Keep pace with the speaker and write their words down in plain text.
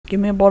Give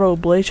me a bottle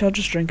of bleach. I'll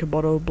just drink a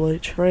bottle of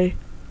bleach. 3,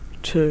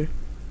 2,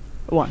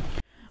 1.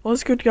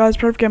 What's good, guys?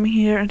 Proedevgaming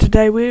here, and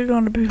today we're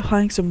going to be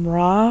playing some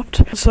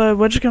RAFT. So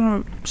we're just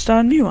going to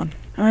start a new one.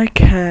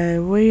 Okay,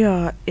 we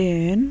are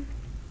in...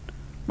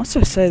 Must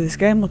I say, this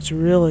game looks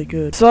really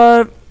good.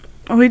 So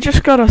we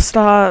just gotta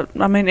start.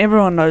 I mean,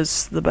 everyone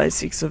knows the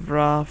basics of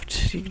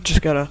RAFT. You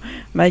just gotta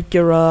make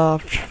your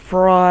RAFT,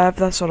 thrive.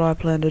 That's what I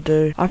plan to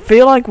do. I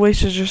feel like we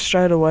should just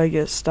straight away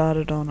get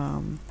started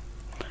on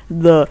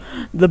the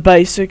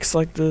basics,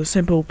 like the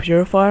simple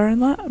purifier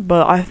and that.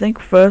 But I think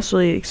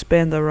firstly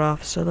expand the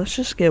RAFT. So let's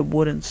just get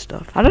wood and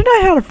stuff. I don't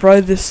know how to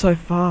throw this so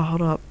far.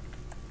 Hold up.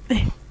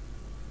 Yeah,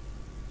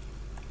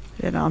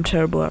 no, I'm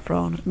terrible at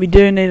throwing it. We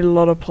do need a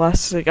lot of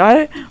plastic.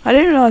 I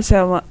didn't realize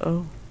how much.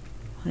 Oh.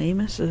 Hey,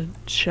 Mr.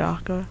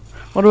 Sharko.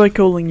 What are we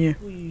calling you?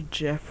 You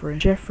Jeffrey.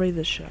 Jeffrey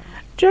the Shark.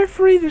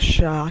 Jeffrey the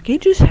Shark. He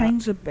just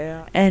hangs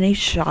about and he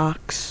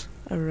sharks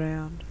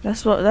around.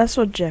 That's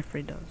what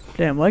Jeffrey does.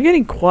 Damn, we're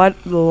getting quite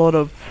a lot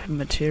of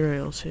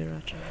materials here,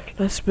 actually.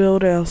 Let's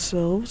build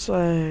ourselves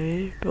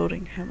a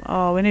building hammer.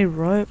 Oh, we need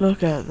rope.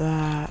 Look at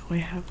that.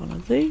 We have one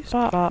of these.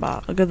 Look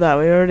at that.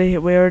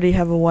 We already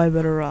have a way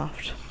better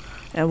raft.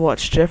 And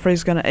watch,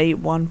 Jeffrey's gonna eat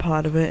one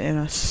part of it in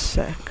a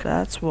sec.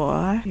 That's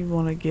why you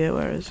wanna get,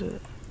 where is it?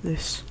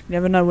 This. You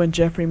never know when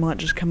Jeffrey might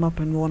just come up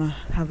and wanna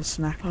have a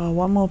snack. Oh,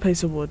 one more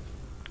piece of wood.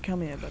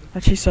 Come here, buddy.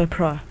 Actually, so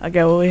pro.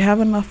 Okay, well, we have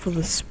enough for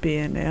the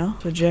spear now.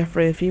 So,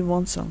 Jeffrey, if you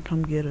want some,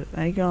 come get it.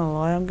 I ain't gonna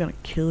lie, I'm gonna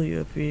kill you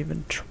if you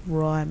even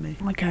try me.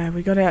 Okay,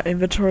 we got our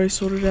inventory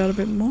sorted out a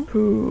bit more.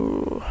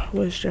 Ooh,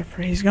 where's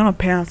Jeffrey? He's gonna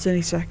pounce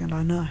any second,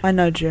 I know. I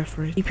know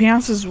Jeffrey. He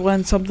pounces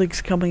when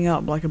something's coming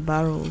up, like a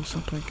barrel or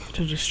something,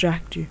 to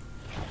distract you.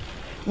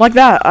 Like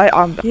that,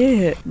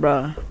 yeah,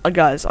 bruh.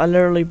 Guys, I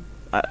literally,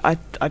 I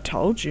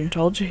told you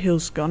he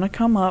was gonna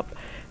come up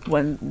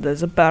when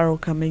there's a barrel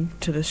coming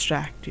to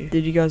distract you.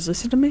 Did you guys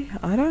listen to me?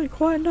 I don't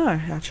quite know,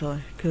 actually,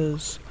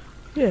 because,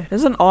 yeah.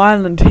 There's an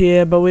island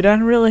here, but we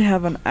don't really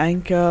have an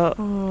anchor.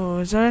 Oh,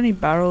 is there any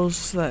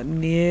barrels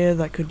near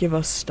that could give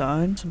us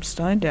stone? Some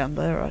stone down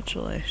there,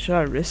 actually. Should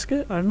I risk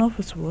it? I don't know if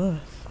it's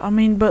worth. I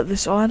mean, but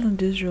this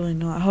island is really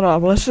nice. Hold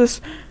on, let's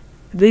just...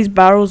 These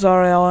barrels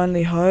are our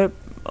only hope,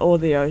 or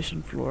the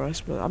ocean floor, I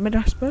suppose. I mean,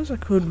 I suppose I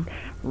could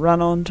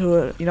run onto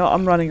it. You know,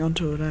 I'm running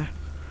onto it now.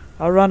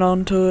 I'll run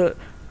onto it.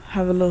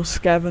 Have a little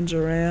scavenge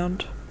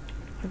around.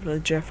 Hopefully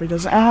Jeffrey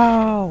doesn't.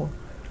 Ow!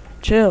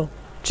 Chill.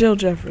 Chill,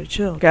 Jeffrey,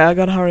 chill. Okay, I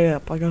gotta hurry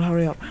up.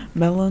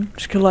 Melon?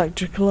 Just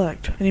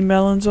collect. Any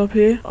melons up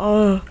here?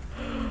 Oh!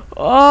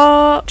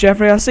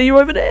 Jeffrey, I see you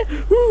over there.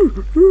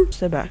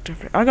 Stay back,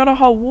 Jeffrey. I got a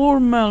whole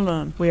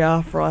watermelon. We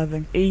are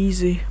thriving.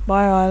 Easy.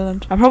 Bye,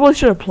 island. I probably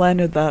should have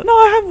planted that. No,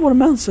 I have a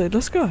watermelon seed.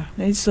 Let's go. It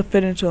needs to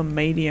fit into a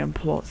medium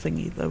plot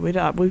thingy, though.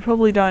 We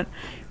probably don't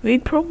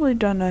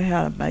know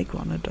how to make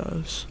one of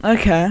those.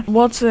 Okay,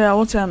 what's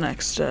our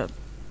next step?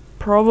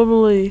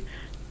 Probably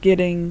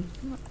getting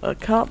a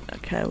cup.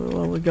 Okay,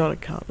 well, we got a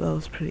cup. That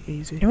was pretty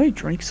easy. Can we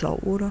drink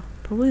salt water?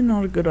 Probably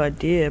not a good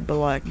idea, but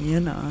like,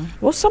 you know.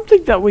 What's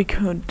something that we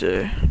could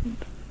do?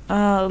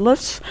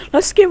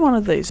 Let's get one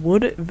of these.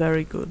 Wood,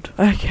 very good.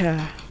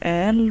 Okay,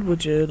 and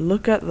would you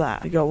look at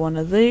that? We got one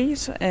of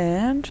these,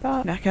 and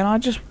now can I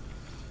just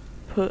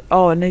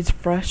oh, it needs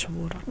fresh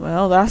water.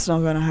 Well, that's not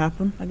gonna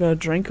happen. I gotta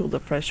drink all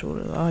the fresh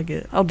water that I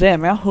get. Oh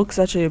damn, our hook's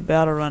actually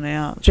about to run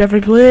out.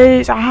 Jeffrey,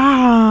 please!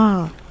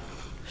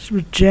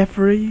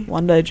 Jeffrey.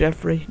 One day,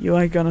 Jeffrey, you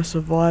ain't gonna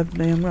survive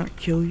me. I'm gonna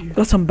kill you.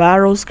 Got some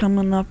barrels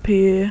coming up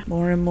here.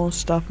 More and more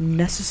stuff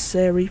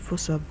necessary for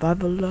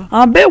survival.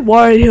 I'm a bit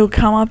worried he'll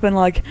come up and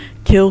like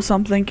kill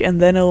something and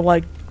then he'll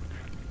like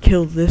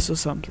kill this or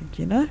something,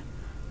 you know?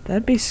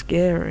 That'd be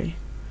scary.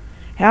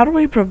 How do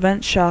we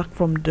prevent shark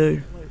from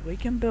do? We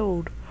can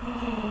build.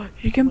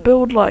 You can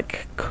build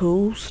like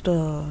cool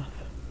stuff.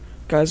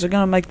 Guys, we're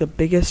gonna make the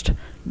biggest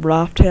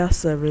raft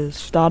house there is,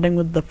 starting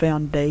with the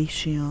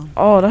foundation.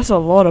 Oh, that's a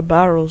lot of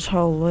barrels,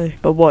 holy.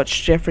 But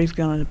watch, Jeffrey's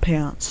gonna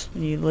pounce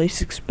when you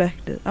least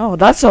expect it. Oh,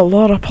 that's a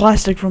lot of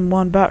plastic from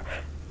one barrel.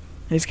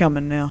 He's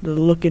coming now. The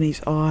look in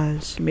his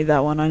eyes. Give me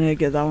that one. I need to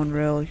get that one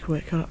really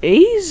quick.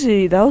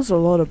 Easy. That was a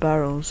lot of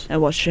barrels. And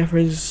watch,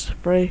 Jeffrey's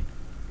 3,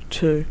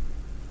 2,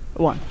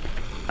 1.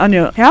 I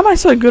knew it. How am I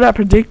so good at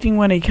predicting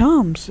when he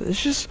comes?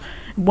 It's just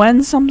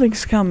when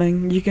something's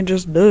coming, you can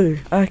just do.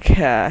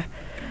 Okay.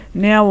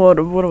 Now what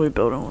are we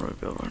building?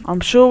 I'm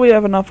sure we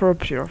have enough for a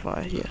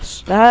purifier,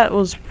 yes. That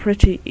was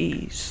pretty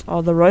easy.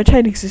 Oh, the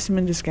rotating system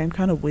in this game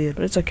kind of weird,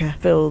 but it's okay.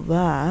 Fill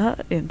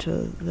that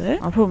into there.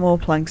 I'll put more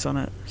planks on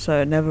it,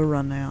 so it never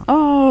run out.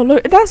 Oh,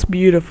 look, that's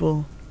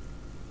beautiful.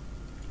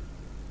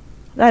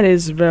 That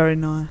is very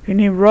nice. We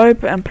need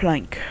rope and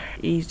plank.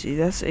 Easy,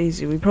 that's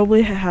easy. We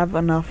probably have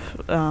enough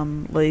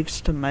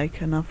leaves to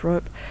make enough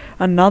rope.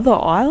 Another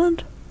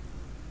island?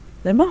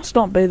 They must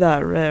not be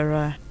that rare,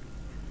 eh?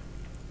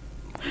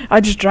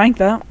 I just drank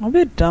that. I'm a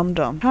bit dumb.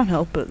 Can't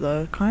help it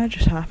though. Kinda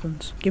just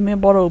happens. Give me a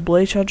bottle of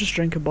bleach. I'll just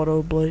drink a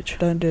bottle of bleach.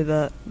 Don't do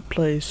that,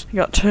 please. You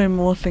got 2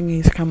 more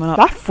thingies coming up.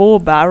 That 4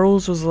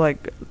 barrels was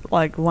like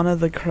like one of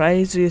the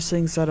craziest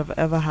things that have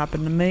ever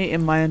happened to me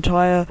in my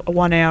entire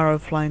 1 hour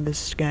of playing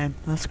this game.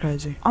 That's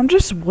crazy. I'm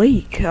just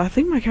weak. I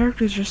think my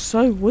character is just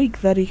so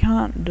weak that he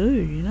can't do,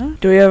 you know?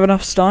 Do we have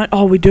enough stone?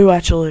 Oh, we do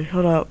actually.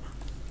 Hold up.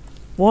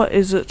 What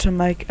is it to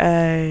make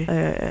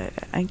a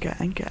anchor?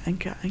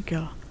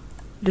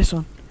 This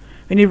one.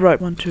 We need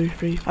rope. 1, 2,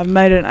 3. I've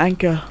made an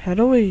anchor. How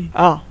do we?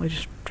 Oh, we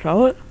just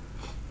throw it.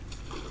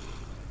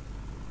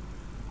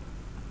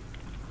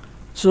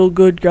 It's all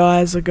good,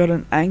 guys. I got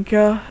an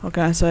anchor. What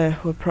can I say?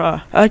 We're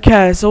pro.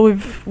 Okay, so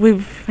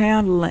we've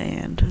found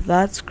land.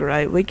 That's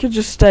great. We could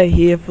just stay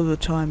here for the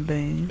time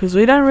being because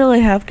we don't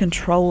really have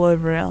control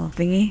over our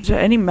thingy. Is there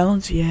any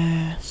melons?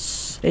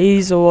 Yes.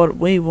 These are what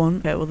we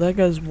want. Okay, well there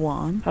goes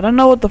one. I don't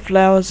know what the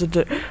flowers are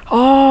do.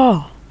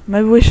 Oh!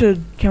 Maybe we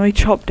should, can we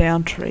chop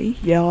down tree?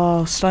 Yeah,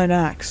 oh, stone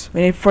axe.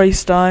 We need 3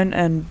 stone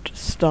and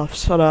stuff.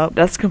 Shut up.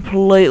 That's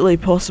completely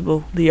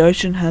possible. The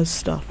ocean has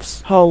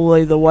stuffs.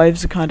 Holy, the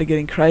waves are kind of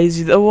getting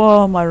crazy.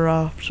 Oh, my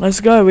raft.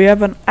 Let's go. We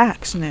have an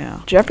axe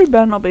now. Jeffrey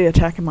better not be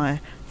attacking my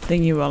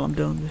thingy while I'm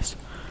doing this.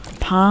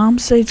 Palm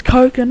seeds,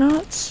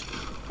 coconuts,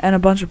 and a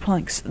bunch of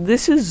planks.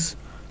 This is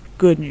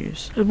good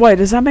news. Wait,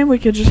 does that mean we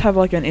could just have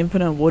like an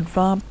infinite wood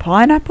farm?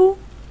 Pineapple?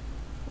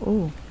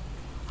 Oh.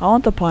 I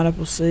want the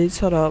pineapple seeds.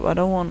 Hold up, I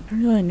don't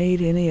really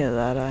need any of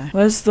that, eh?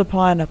 Where's the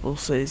pineapple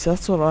seeds?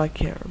 That's what I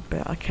care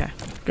about. Okay.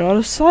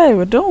 Gotta say,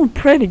 we're doing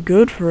pretty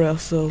good for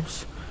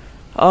ourselves.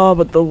 Oh,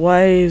 but the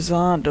waves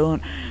aren't doing...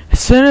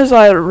 As soon as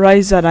I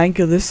raise that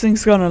anchor, this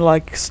thing's gonna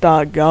like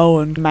start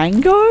going.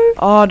 Mango?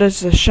 Oh,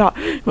 there's a shark.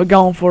 We're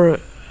going for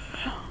it.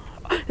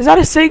 Is that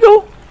a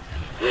seagull?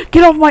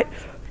 Get off my...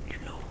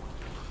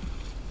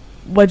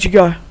 Where'd you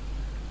go?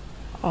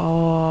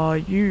 Oh,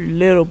 you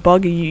little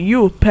buggy,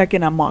 you were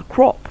pecking at my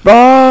crop.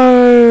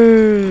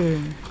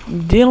 Bro!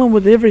 I'm dealing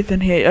with everything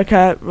here.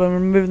 Okay, we're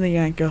removing the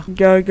anchor.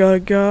 Go, go,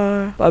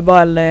 go.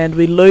 Bye-bye, land.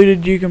 We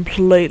looted you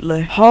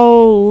completely.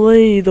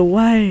 Holy, the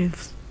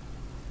waves.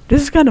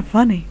 This is kind of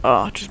funny.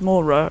 Oh, just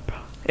more rope.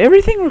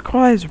 Everything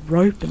requires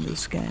rope in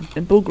this game.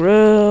 Simple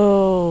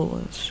grill.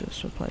 Let's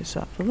just replace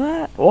that for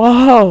that.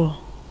 Whoa!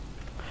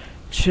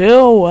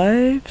 Chill,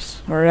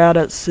 waves. We're out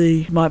at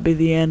sea. Might be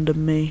the end of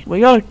me.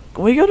 We got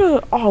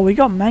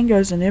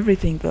mangoes and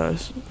everything though.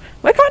 So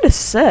we're kind of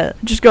set.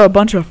 Just got a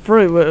bunch of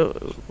fruit.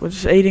 We're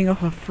just eating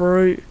off a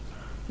fruit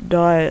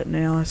diet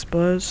now, I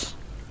suppose.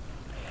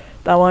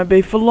 That won't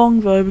be for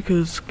long though,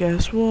 because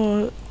guess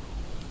what?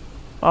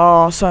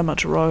 Oh, so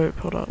much rope.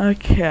 Hold up.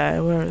 Okay,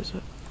 where is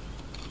it?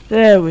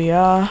 There we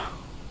are.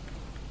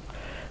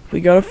 We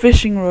got a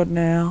fishing rod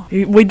now.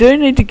 We do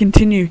need to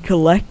continue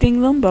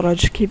collecting them, but I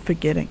just keep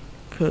forgetting.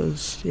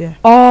 Yeah.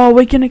 Oh,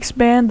 we can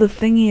expand the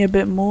thingy a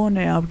bit more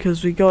now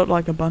because we got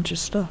like a bunch of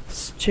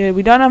stuffs. Cheer,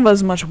 we don't have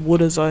as much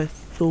wood as I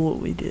thought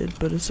we did,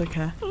 but it's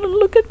okay.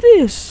 Look at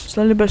this.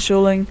 Slowly but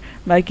surely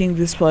making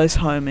this place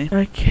homey.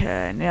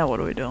 Okay, now what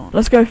are we doing?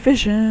 Let's go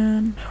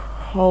fishing.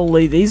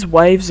 Holy, these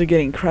waves are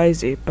getting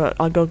crazy, but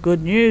I got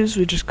good news.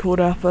 We just caught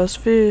our first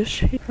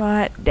fish.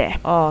 Right there.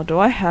 Oh, do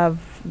I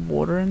have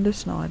water in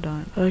this? No, I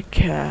don't.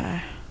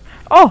 Okay.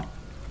 Oh!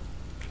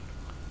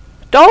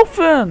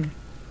 Dolphin!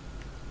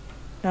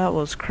 That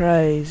was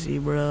crazy,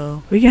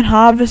 bro. We can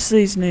harvest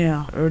these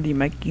now. Already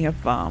making a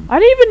farm. I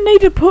didn't even need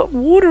to put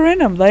water in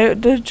them. They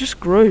just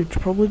grew,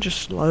 probably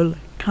just slowly.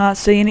 Can't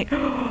see any.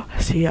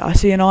 I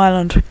see an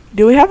island.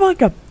 Do we have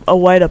like a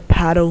way to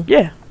paddle?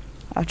 Yeah,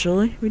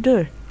 actually we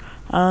do.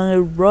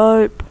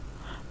 Rope,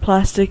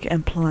 plastic,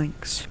 and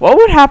planks. What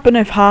would happen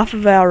if half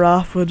of our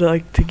raft were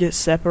to get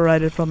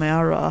separated from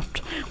our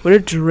raft? Would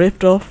it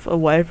drift off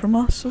away from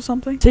us or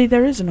something? See,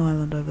 there is an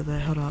island over there.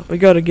 Hold up. We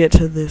gotta get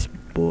to this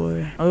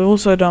boy. I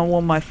also don't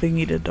want my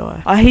thingy to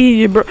die. I hear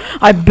you, bro.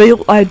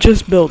 I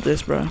just built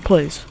this, bro.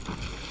 Please.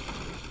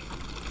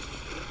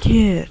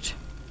 Get.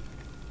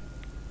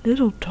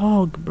 Little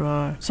dog,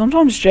 bro.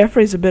 Sometimes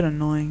Jeffrey's a bit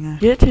annoying, eh?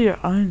 Get to your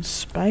own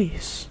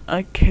space.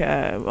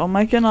 Okay, I'll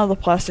make another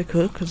plastic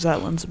hook because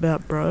that one's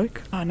about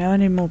broke. Oh, now I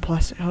need more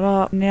plastic. Hold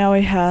up. Now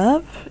we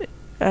have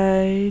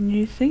a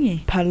new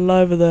thingy. Paddle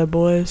over there,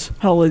 boys.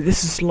 Holy,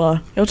 this is slow.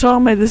 You're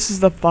telling me this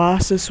is the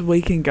fastest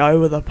we can go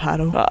with a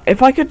paddle?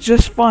 If I could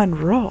just find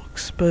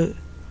rocks, but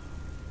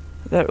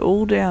they're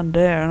all down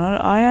there, and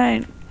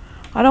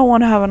I don't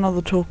want to have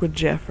another talk with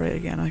Jeffrey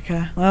again,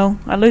 okay? Well,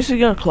 at least we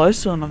got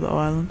close to another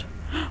island.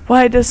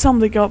 Wait, there's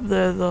something up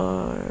there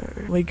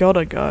though. We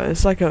gotta go.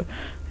 It's like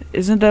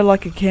isn't there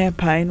like a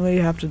campaign where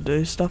you have to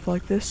do stuff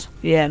like this?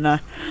 Yeah, no.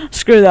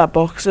 Screw that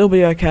box. It'll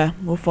be okay.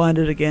 We'll find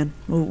it again.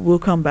 We'll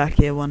come back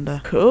here one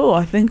day. Cool.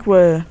 I think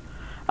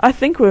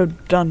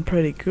we've done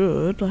pretty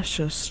good. Let's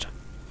just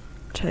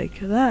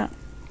take that,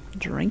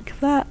 drink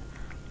that,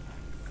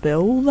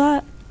 fill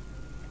that,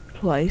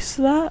 place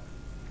that.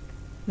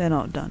 They're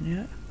not done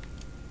yet.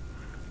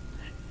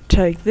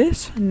 Take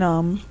this,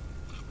 numb.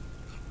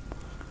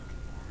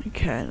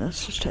 Okay,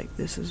 let's just take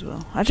this as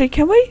well. Actually,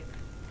 can we?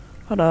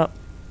 Hold up.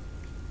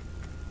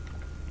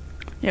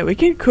 Yeah, we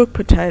can cook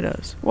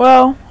potatoes.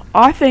 Well,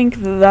 I think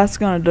that's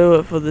gonna do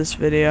it for this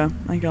video.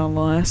 I ain't gonna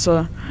lie.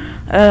 So,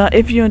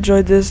 if you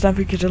enjoyed this, don't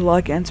forget to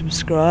like and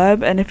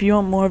subscribe. And if you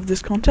want more of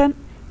this content,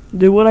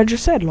 do what I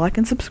just said, like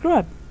and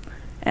subscribe.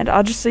 And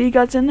I'll just see you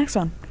guys in the next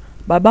one.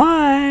 Bye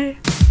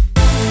bye.